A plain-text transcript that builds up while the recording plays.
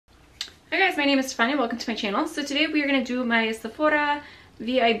Hi guys, my name is Stefania. Welcome to my channel. So today we are going to do my Sephora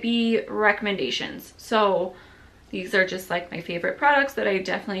VIB recommendations. So these are just like my favorite products that I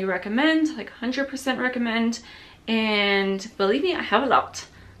definitely recommend, like 100% recommend. And believe me, I have a lot.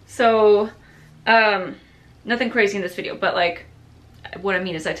 So nothing crazy in this video, but like what I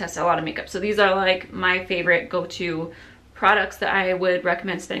mean is I tested a lot of makeup. So these are like my favorite go-to products that I would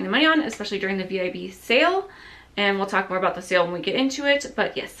recommend spending the money on, especially during the VIB sale. And we'll talk more about the sale when we get into it.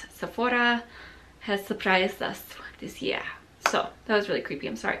 But yes, Sephora has surprised us this year. So that was really creepy,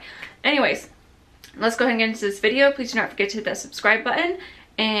 I'm sorry. Anyways, let's go ahead and get into this video. Please do not forget to hit that subscribe button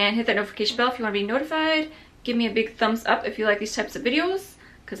and hit that notification bell if you want to be notified. Give me a big thumbs up if you like these types of videos,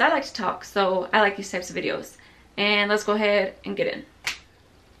 because I like to talk, so I like these types of videos. And let's go ahead and get in.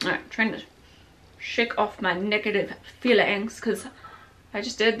 Alright, trying to shake off my negative feelings because I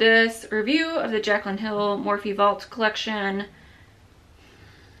just did this review of the Jaclyn Hill Morphe Vault collection. I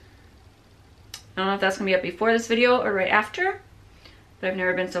don't know if that's going to be up before this video or right after, but I've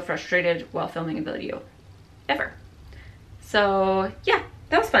never been so frustrated while filming a video, ever. So yeah,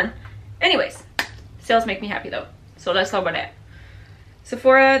 that was fun. Anyways, sales make me happy though, so let's talk about that.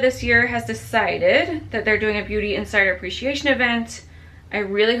 Sephora this year has decided that they're doing a Beauty Insider Appreciation event. I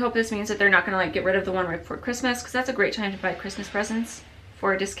really hope this means that they're not going to like get rid of the one right before Christmas, because that's a great time to buy Christmas presents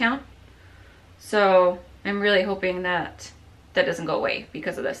for a discount. So I'm really hoping that that doesn't go away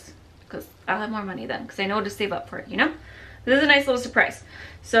because of this, because I'll have more money then, because I know to save up for it, you know? This is a nice little surprise.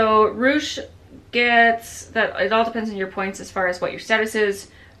 So Rouge gets that, it all depends on your points as far as what your status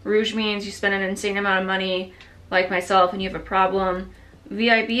is. Rouge means you spend an insane amount of money, like myself, and you have a problem.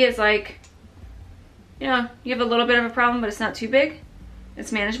 VIB is like, you know, you have a little bit of a problem, but it's not too big.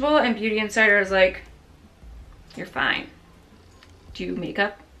 It's manageable. And Beauty Insider is like, you're fine. Do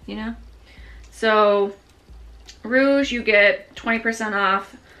makeup, you know? So Rouge, you get 20%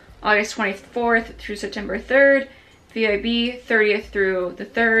 off August 24th through September 3rd. VIB 30th through the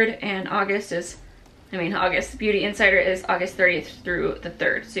 3rd, and August Beauty Insider is August 30th through the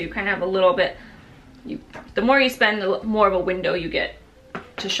 3rd. So you kind of have a little bit, the more you spend, the more of a window you get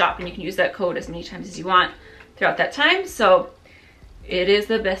to shop, and you can use that code as many times as you want throughout that time. So it is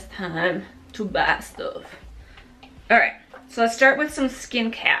the best time to buy stuff. All right. So let's start with some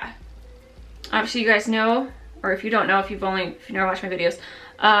skincare. Obviously you guys know, or if you don't know, if you've never watched my videos,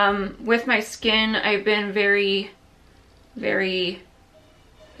 with my skin, I've been very,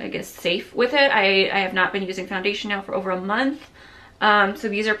 I guess, safe with it. I have not been using foundation now for over a month. So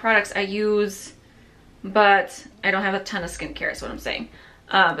these are products I use, but I don't have a ton of skincare is what I'm saying.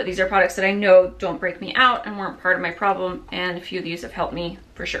 But these are products that I know don't break me out and weren't part of my problem, and a few of these have helped me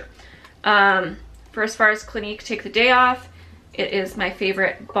for sure. For as far as Clinique Take the Day Off, it is my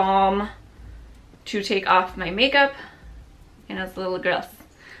favorite balm to take off my makeup, and it's a little gross.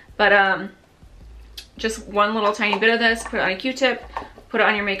 But just one little tiny bit of this, put it on a Q-tip, put it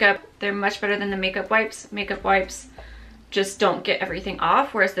on your makeup. They're much better than the makeup wipes. Makeup wipes just don't get everything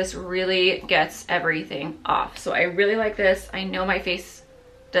off, whereas this really gets everything off. So I really like this. I know my face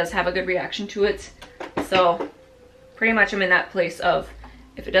does have a good reaction to it. So pretty much I'm in that place of,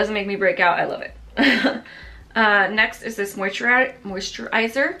 if it doesn't make me break out, I love it. Next is this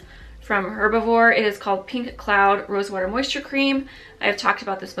moisturizer from Herbivore. It is called Pink Cloud Rosewater Moisture Cream. I have talked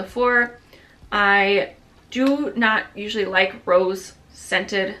about this before. I do not usually like rose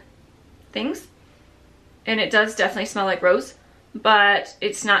scented things, and it does definitely smell like rose, but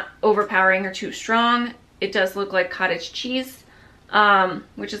it's not overpowering or too strong. It does look like cottage cheese,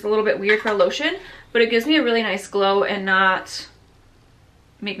 which is a little bit weird for a lotion, but it gives me a really nice glow and not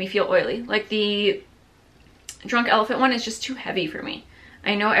make me feel oily. Like the Drunk Elephant one is just too heavy for me.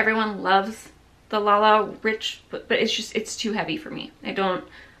 I know everyone loves the Lala Rich, but it's too heavy for me.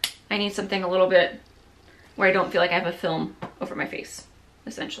 I need something a little bit where I don't feel like I have a film over my face,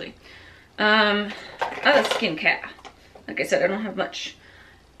 essentially. Other skincare. Like I said, I don't have much.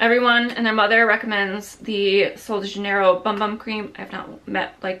 Everyone and their mother recommends the Sol de Janeiro Bum Bum Cream. I've not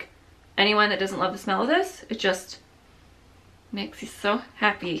met like anyone that doesn't love the smell of this. It just makes you so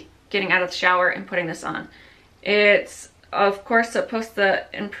happy getting out of the shower and putting this on. It's, of course, supposed to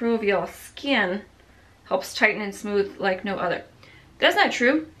improve your skin, helps tighten and smooth like no other. That's not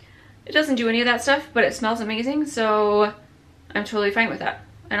true. It doesn't do any of that stuff, but it smells amazing, so I'm totally fine with that.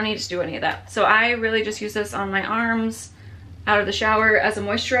 I don't need to do any of that. So I really just use this on my arms, out of the shower as a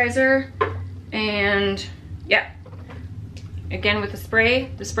moisturizer, and yeah. Again, with the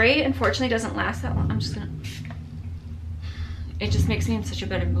spray unfortunately doesn't last that long. It just makes me in such a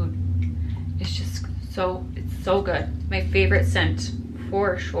better mood. It's just it's so good. My favorite scent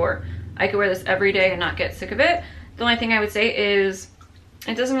for sure. I could wear this every day and not get sick of it. The only thing I would say is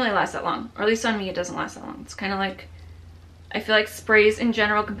it doesn't really last that long, or at least on me it doesn't last that long. It's kind of like, I feel like sprays in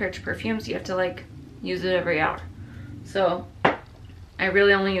general compared to perfumes, you have to like use it every hour. So I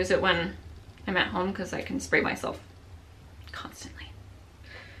really only use it when I'm at home because I can spray myself constantly.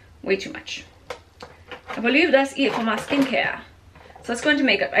 Way too much. I believe that's it for my skincare. So let's go into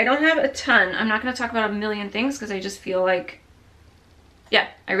makeup. I don't have a ton. I'm not going to talk about a million things because I just feel like, yeah,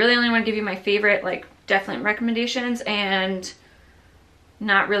 I really only want to give you my favorite, like, definite recommendations and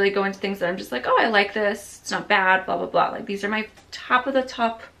not really go into things that I'm just like, oh, I like this, it's not bad, blah, blah, blah. Like, these are my top of the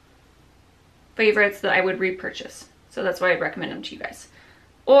top favorites that I would repurchase. So that's why I'd recommend them to you guys.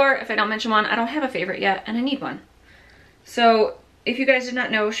 Or if I don't mention one, I don't have a favorite yet and I need one. So if you guys did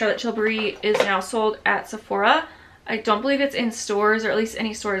not know, Charlotte Tilbury is now sold at Sephora. I don't believe it's in stores, or at least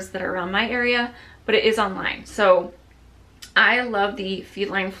any stores that are around my area, but it is online. So I love the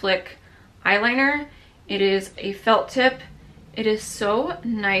Feline Flick eyeliner. It is a felt tip. It is so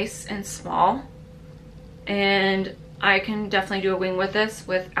nice and small, and I can definitely do a wing with this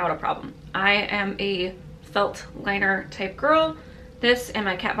without a problem. I am a felt liner type girl. This and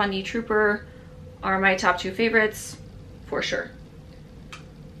my Kat Von D Trooper are my top two favorites for sure.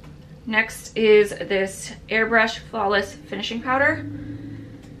 Next is this Airbrush Flawless Finishing Powder.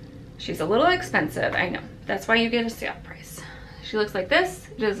 She's a little expensive, I know. That's why you get a sale price. She looks like this.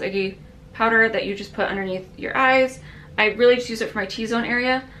 It is a powder that you just put underneath your eyes. I really just use it for my T-zone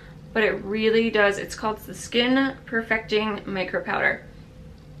area, but it really does. It's called the Skin Perfecting Micro Powder.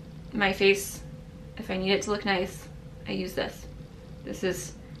 My face, if I need it to look nice, I use this. This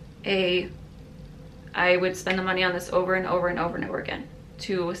is I would spend the money on this over and over and over and over again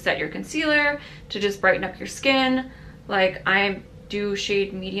to set your concealer, to just brighten up your skin. Like, I do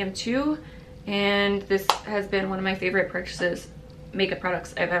shade medium 2, and this has been one of my favorite purchases, makeup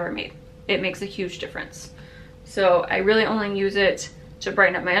products I've ever made. It makes a huge difference. So I really only use it to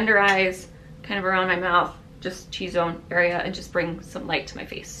brighten up my under eyes, kind of around my mouth, just T-zone area, and just bring some light to my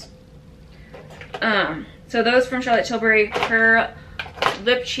face. So those from Charlotte Tilbury. Her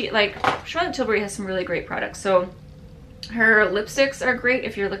lip cheat, like, Charlotte Tilbury has some really great products. So her lipsticks are great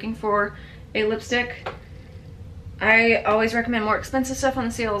if you're looking for a lipstick. I always recommend more expensive stuff on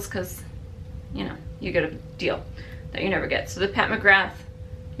the sales because, you know, you get a deal that you never get. So the Pat McGrath,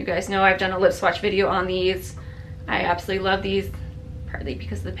 you guys know I've done a lip swatch video on these. I absolutely love these, partly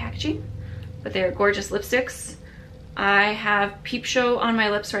because of the packaging, but they're gorgeous lipsticks. I have Peep Show on my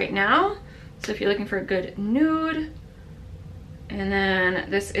lips right now, so if you're looking for a good nude. And then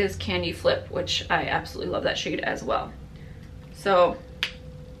this is Candy Flip, which I absolutely love that shade as well. So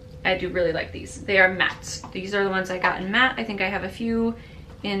I do really like these. They are matte. These are the ones I got in matte. I think I have a few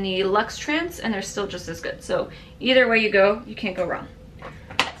in the Luxe Trance, and they're still just as good. So either way you go, you can't go wrong.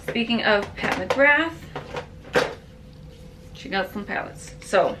 Speaking of Pat McGrath, she got some palettes.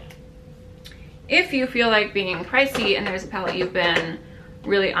 So if you feel like being pricey and there's a palette you've been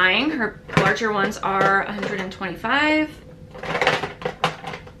really eyeing, her larger ones are $125.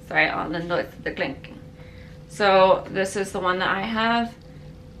 Sorry, all the noise, the clinking. So this is the one that I have.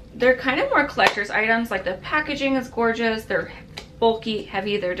 They're kind of more collector's items. Like, the packaging is gorgeous. They're bulky,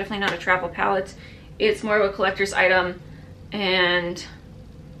 heavy. They're definitely not a travel palette. It's more of a collector's item, and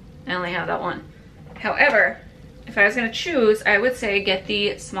I only have that one. However, if I was going to choose, I would say get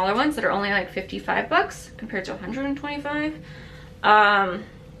the smaller ones that are only like 55 bucks compared to 125.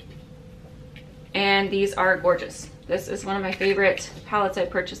 And these are gorgeous. This is one of my favorite palettes I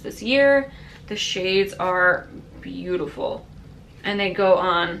purchased this year. The shades are beautiful, and they go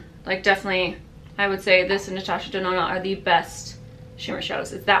on, like, definitely, I would say this and Natasha Denona are the best shimmer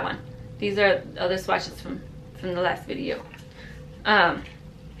shadows. It's that one. These are other swatches from the last video. But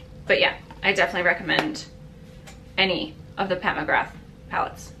yeah, I definitely recommend any of the Pat McGrath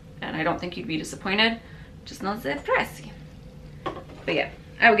palettes, and I don't think you'd be disappointed. Just not that pricey. But yeah,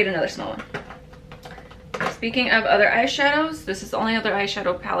 I would get another small one. Speaking of other eyeshadows, this is the only other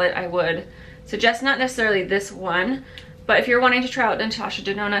eyeshadow palette I would suggest. Not necessarily this one, but if you're wanting to try out the Natasha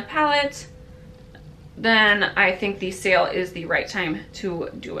Denona palette, then I think the sale is the right time to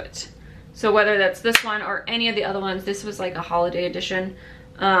do it. So whether that's this one or any of the other ones, this was like a holiday edition.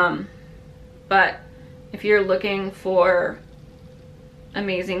 But if you're looking for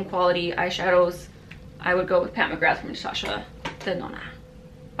amazing quality eyeshadows, I would go with Pat McGrath from Natasha Denona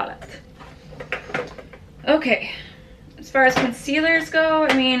palette. Okay, as far as concealers go,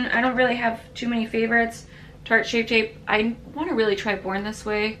 I mean, I don't really have too many favorites. Tarte Shape Tape, I want to really try Born This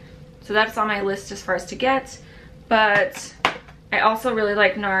Way, so that's on my list as far as to get. But I also really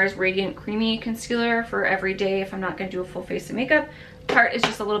like NARS Radiant Creamy Concealer for every day if I'm not going to do a full face of makeup. Tarte is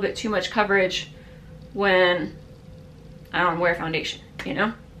just a little bit too much coverage when I don't wear foundation. you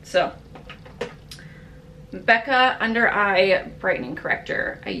know? So, Becca Under Eye Brightening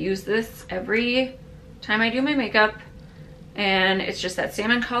Corrector. I use this every time I do my makeup, and it's just that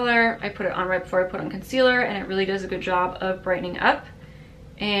salmon color. I put it on right before I put on concealer, and it really does a good job of brightening up.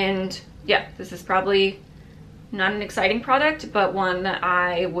 And yeah, this is probably not an exciting product, but one that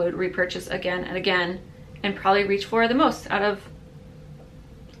I would repurchase again and again, and probably reach for the most out of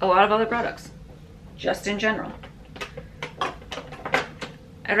a lot of other products, just in general.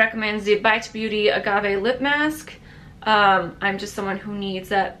 I recommend the Bite Beauty Agave Lip Mask. I'm just someone who needs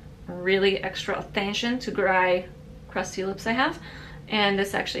that really extra attention to dry, crusty lips I have, and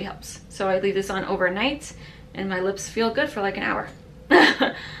this actually helps. So I leave this on overnight, and my lips feel good for like an hour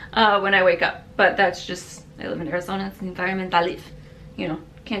when I wake up. But that's just, I live in Arizona, it's the environment I live. You know,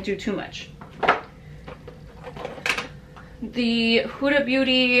 can't do too much. The Huda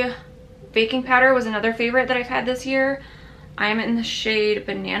Beauty baking powder was another favorite that I've had this year. I'm in the shade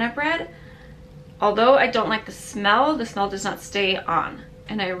Banana Bread. Although I don't like the smell does not stay on.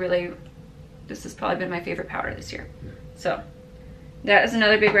 And this has probably been my favorite powder this year. So that is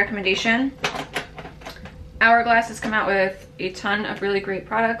another big recommendation. Hourglass has come out with a ton of really great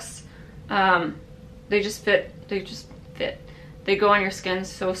products. They just fit. They go on your skin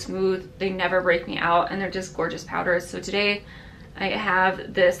so smooth. They never break me out, and they're just gorgeous powders. So today I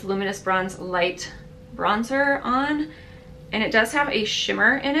have this Luminous Bronze Light bronzer on, and it does have a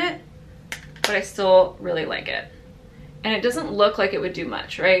shimmer in it, but I still really like it. And it doesn't look like it would do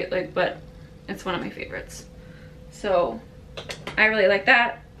much, right? Like, but it's one of my favorites. So I really like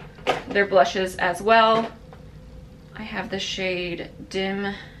that. Their blushes as well. I have the shade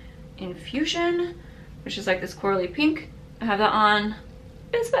Dim Infusion, which is like this corally pink. I have that on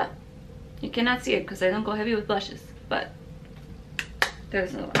as well. You cannot see it because I don't go heavy with blushes, but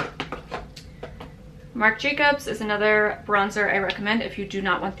there's another one. Marc Jacobs is another bronzer I recommend if you do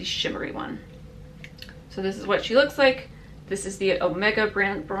not want the shimmery one. So this is what she looks like. This is the Omega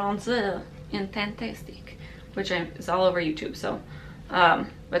brand bronzer in Fantastic, which is all over YouTube. So,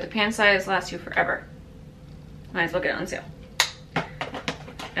 but the pan size lasts you forever. Might as well get it on sale.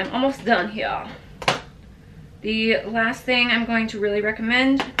 I'm almost done here. The last thing I'm going to really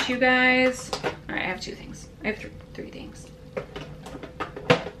recommend to you guys. All right, I have two things. I have three things.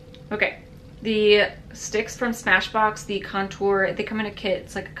 Okay, the sticks from Smashbox, the contour, they come in a kit.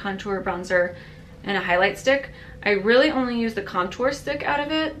 It's like a contour bronzer and a highlight stick. I really only use the contour stick out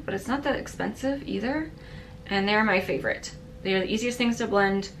of it, but it's not that expensive either. And they're my favorite. They are the easiest things to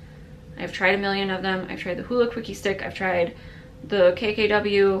blend. I've tried a million of them. I've tried the Hula Quickie stick. I've tried the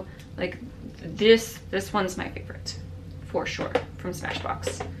KKW. Like this one's my favorite for sure from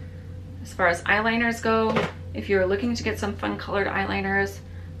Smashbox. As far as eyeliners go, if you're looking to get some fun colored eyeliners,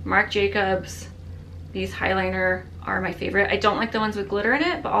 Marc Jacobs, these highliner are my favorite. I don't like the ones with glitter in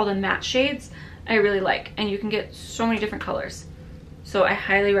it, but all the matte shades I really like, and you can get so many different colors. So I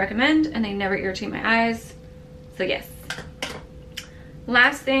highly recommend, and they never irritate my eyes. So yes.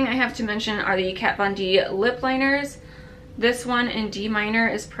 Last thing I have to mention are the Kat Von D lip liners. This one in D minor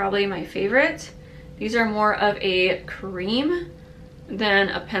is probably my favorite. These are more of a cream than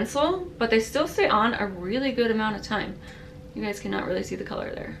a pencil, but they still stay on a really good amount of time. You guys cannot really see the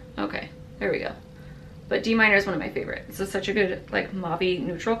color there. Okay, there we go. But D minor is one of my favorites. This is such a good like mauve-y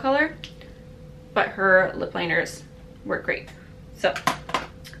neutral color, but her lip liners work great. So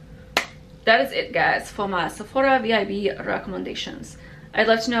that is it, guys, for my Sephora VIB recommendations. I'd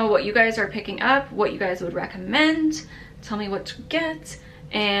love to know what you guys are picking up, what you guys would recommend. Tell me what to get,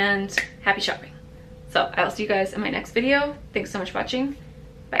 and happy shopping. So I'll see you guys in my next video. Thanks so much for watching.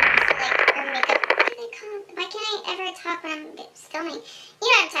 Bye, guys. Why can't I ever talk when I'm filming? You know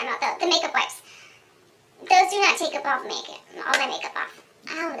what I'm talking about, the makeup wipes. Those do not take up all my makeup off.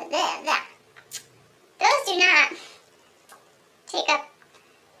 Oh, there. Those do not take up.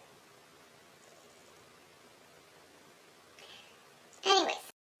 Anyways.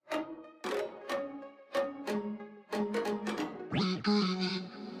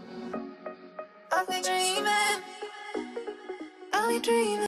 Are we dreaming?